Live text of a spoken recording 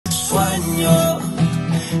sueño,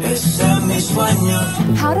 ese es mi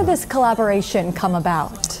sueño. How did this collaboration come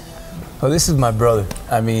about? Well, this is my brother.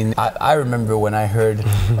 I mean, I remember when I heard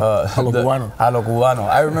Cubano.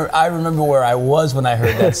 Cubano. I remember where I was when I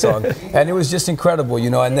heard that song, and it was just incredible,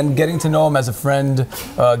 you know. And then getting to know him as a friend,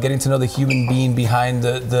 getting to know the human being behind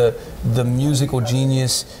the musical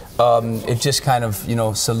genius, it just kind of, you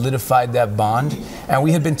know, solidified that bond. And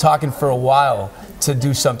we had been talking for a while to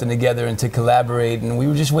do something together and to collaborate, and we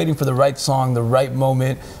were just waiting for the right song, the right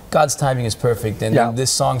moment. God's timing is perfect, and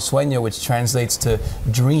this song Sueño, which translates to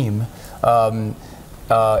dream,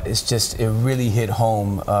 it's just, it really hit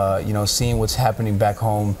home, you know, seeing what's happening back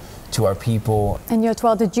home to our people. And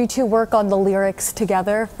Yotuel, did you two work on the lyrics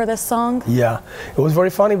together for this song? Yeah, it was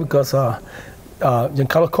very funny because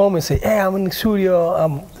JenCarlos called me and said, hey, I'm in the studio,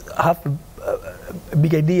 I have a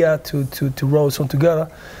big idea to roll a song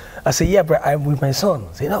together. I said, yeah, but I'm with my son.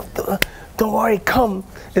 I said, no, don't worry, come.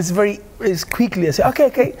 It's quickly. I said,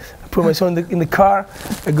 okay. I put my son in the car.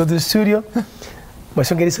 I go to the studio. My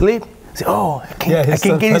son gets asleep. I said, oh, I can't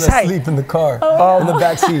get inside. Asleep in the car, in the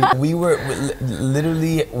back seat. We were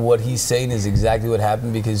literally, what he's saying is exactly what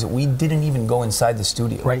happened, because we didn't even go inside the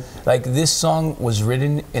studio. Right. Like, this song was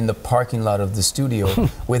written in the parking lot of the studio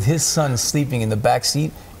with his son sleeping in the back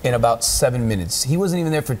seat in about 7 minutes. He wasn't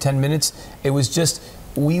even there for 10 minutes. It was just,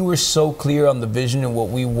 we were so clear on the vision and what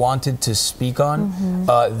we wanted to speak on,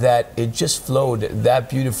 that it just flowed that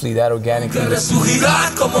beautifully, that organically.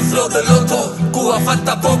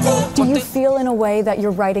 Do you feel in a way that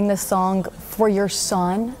you're writing this song for your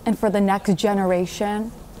son and for the next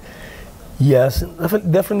generation? Yes,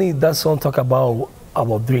 definitely that song talk about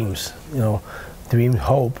dreams, you know, dream,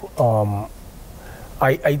 hope.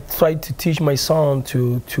 I try to teach my son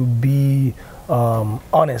to be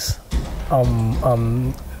honest.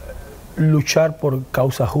 Luchar por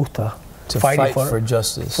causa justa. To fight for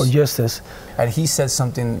justice. For justice. And he says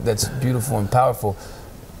something that's beautiful and powerful,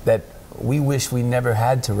 that we wish we never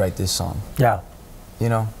had to write this song. Yeah. You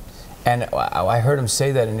know? And I heard him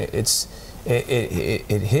say that, and it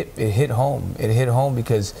hit home. It hit home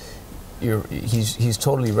because he's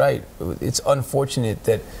totally right. It's unfortunate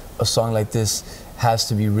that a song like this has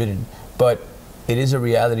to be written, but it is a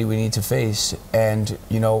reality we need to face, and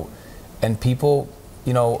you know, and people,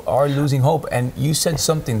 you know, are losing hope. And you said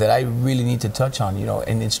something that I really need to touch on, you know,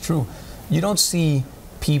 and it's true. You don't see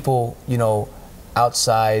people, you know,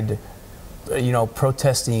 outside, you know,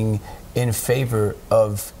 protesting in favor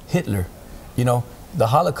of Hitler. You know, the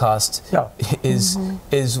Holocaust is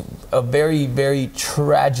a very, very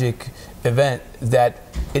tragic event that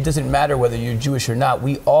it doesn't matter whether you're Jewish or not.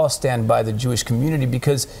 We all stand by the Jewish community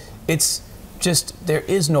because it's just, there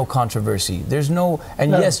is no controversy. There's no,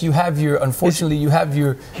 and yes, you have your, unfortunately, you have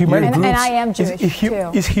your humanity. And I am Jewish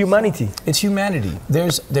too. It's humanity. It's humanity.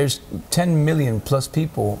 There's 10 million plus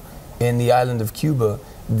people in the island of Cuba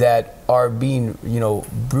that are being, you know,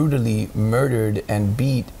 brutally murdered and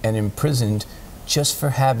beat and imprisoned just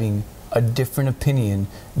for having a different opinion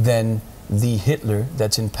than the Hitler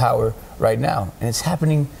that's in power right now. And it's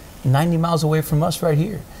happening 90 miles away from us right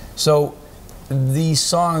here. So these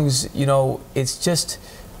songs, you know, it's just,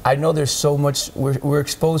 I know there's so much, we're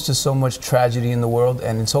exposed to so much tragedy in the world,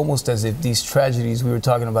 and it's almost as if these tragedies, we were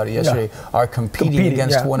talking about it yesterday, are competing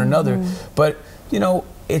against one another. But, you know,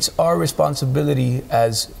 it's our responsibility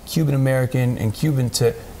as Cuban American and Cuban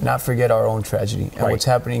to not forget our own tragedy and what's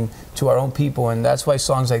happening to our own people. And that's why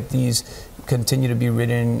songs like these continue to be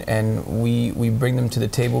written, and we bring them to the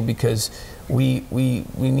table because we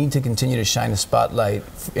need to continue to shine a spotlight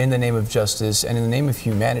in the name of justice and in the name of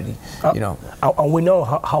humanity. You know, and we know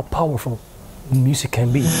how powerful music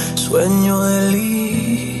can be. Sueño de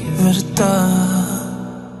libertad.